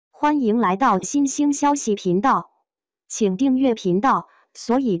欢迎来到新星消息频道，请订阅频道，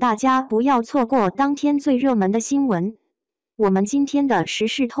所以大家不要错过当天最热门的新闻。我们今天的时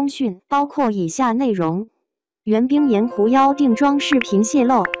事通讯包括以下内容：袁冰妍狐妖定妆视频泄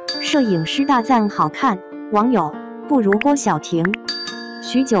露，摄影师大赞好看，网友不如郭晓婷。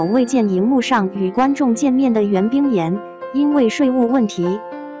许久未见荧幕上与观众见面的袁冰妍，因为税务问题，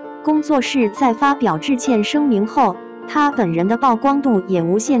工作室在发表致歉声明后，她本人的曝光度也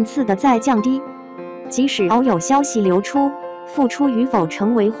无限次的在降低。即使偶有消息流出，复出与否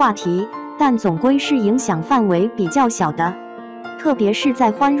成为话题，但总归是影响范围比较小的。特别是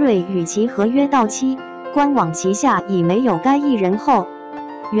在欢瑞与其合约到期，官网旗下已没有该艺人后，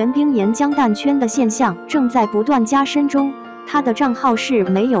袁冰妍将蛋圈的现象正在不断加深中。她的账号是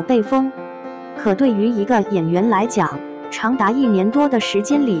没有被封，可对于一个演员来讲，长达1年多的时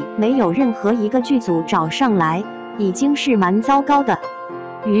间里没有任何一个剧组找上来，已经是蛮糟糕的。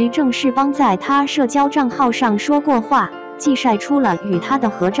于正式帮在他社交账号上说过话，既晒出了与他的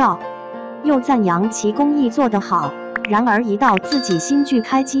合照，又赞扬其公益做得好。然而一到自己新剧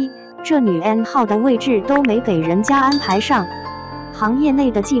开机，这女 N 号的位置都没给人家安排上。行业内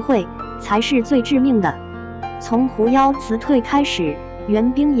的忌讳才是最致命的。从狐妖辞退开始，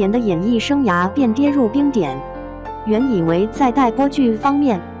袁冰妍的演艺生涯便跌入冰点。原以为在待播剧方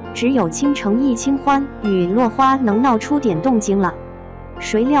面，只有倾城忆清欢与落花能闹出点动静了，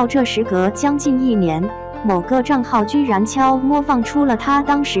谁料这时隔将近1年，某个账号居然悄摸放出了他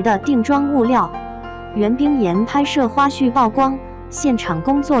当时的定妆物料。袁冰妍拍摄花絮曝光，现场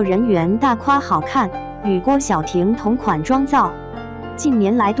工作人员大夸好看，与郭晓婷同款妆造。近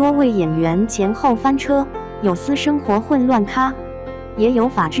年来多位演员前后翻车，有私生活混乱咖，也有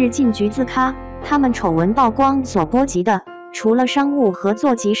法制进局子咖。他们丑闻曝光所波及的，除了商务合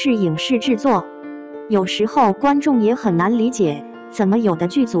作即是影视制作。有时候观众也很难理解，怎么有的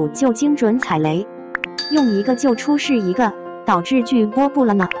剧组就精准踩雷，用一个就出事一个，导致剧播不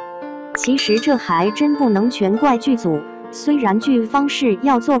了呢？其实这还真不能全怪剧组，虽然剧方是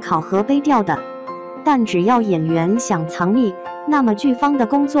要做考核背调的，但只要演员想藏匿，那么剧方的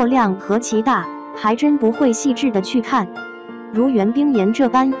工作量何其大，还真不会细致的去看。如袁冰妍这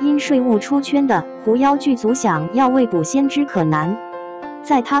般因税务出圈的狐妖剧组，想要未卜先知可难。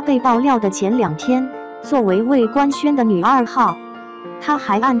在她被爆料的前2天，作为未官宣的女2号，她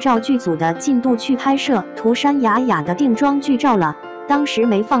还按照剧组的进度去拍摄涂山雅雅的定妆剧照了，当时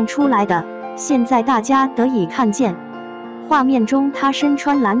没放出来的，现在大家得以看见。画面中她身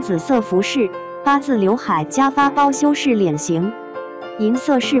穿蓝紫色服饰，8字刘海加发包修饰脸型，银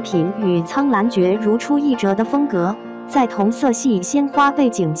色饰品与苍兰诀如出一辙的风格，在同色系鲜花背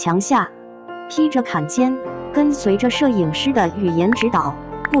景墙下，披着坎肩，跟随着摄影师的语言指导，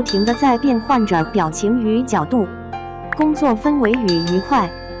不停地在变换着表情与角度。工作氛围与愉快，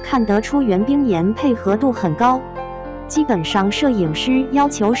看得出袁冰妍配合度很高，基本上摄影师要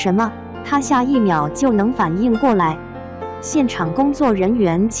求什么，她下1秒就能反应过来。现场工作人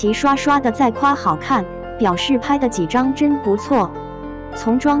员齐刷刷的在夸好看，表示拍的几张真不错。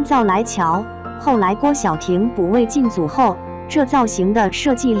从妆造来瞧，后来郭晓婷补位进组后，这造型的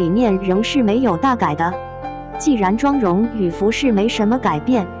设计理念仍是没有大改的。既然妆容与服饰没什么改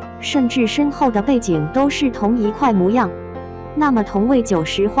变，甚至身后的背景都是同一块模样，那么同为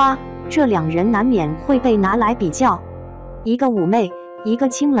90花，这2人难免会被拿来比较。一个妩媚，一个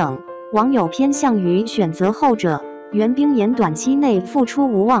清冷，网友偏向于选择后者。袁冰妍短期内复出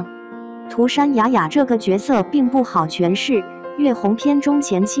无望。涂山雅雅这个角色并不好诠释，月红片中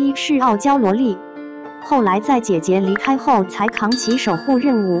前期是傲娇萝莉，后来在姐姐离开后才扛起守护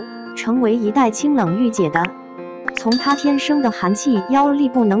任务，成为一代清冷御姐的。从她天生的寒气妖力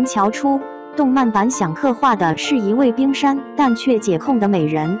不能瞧出，动漫版想刻画的是一位冰山但却解控的美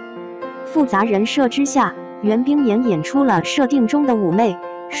人。复杂人设之下，袁冰妍演出了设定中的妩媚，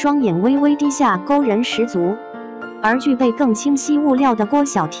双眼微微低下，勾人十足。而具备更清晰物料的郭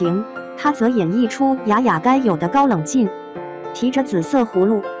晓婷，她则演绎出雅雅该有的高冷劲，提着紫色葫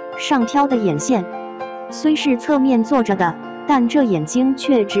芦，上挑的眼线，虽是侧面坐着的，但这眼睛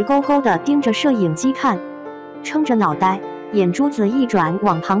却直勾勾地盯着摄影机看，撑着脑袋，眼珠子一转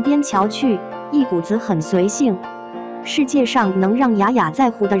往旁边瞧去，一股子很随性。世界上能让雅雅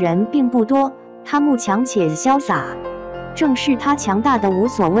在乎的人并不多，她慕强且潇洒，正是她强大的无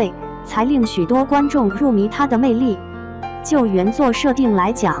所谓，才令许多观众入迷她的魅力。就原作设定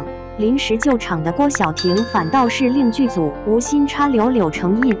来讲，临时救场的郭晓婷反倒是令剧组无心插柳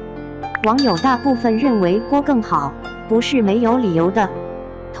成荫。网友大部分认为郭更好，不是没有理由的。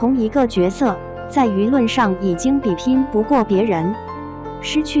同一个角色，在舆论上已经比拼不过别人，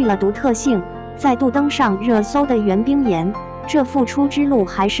失去了独特性，再度登上热搜的袁冰妍，这付出之路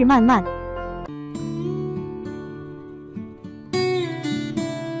还是漫漫。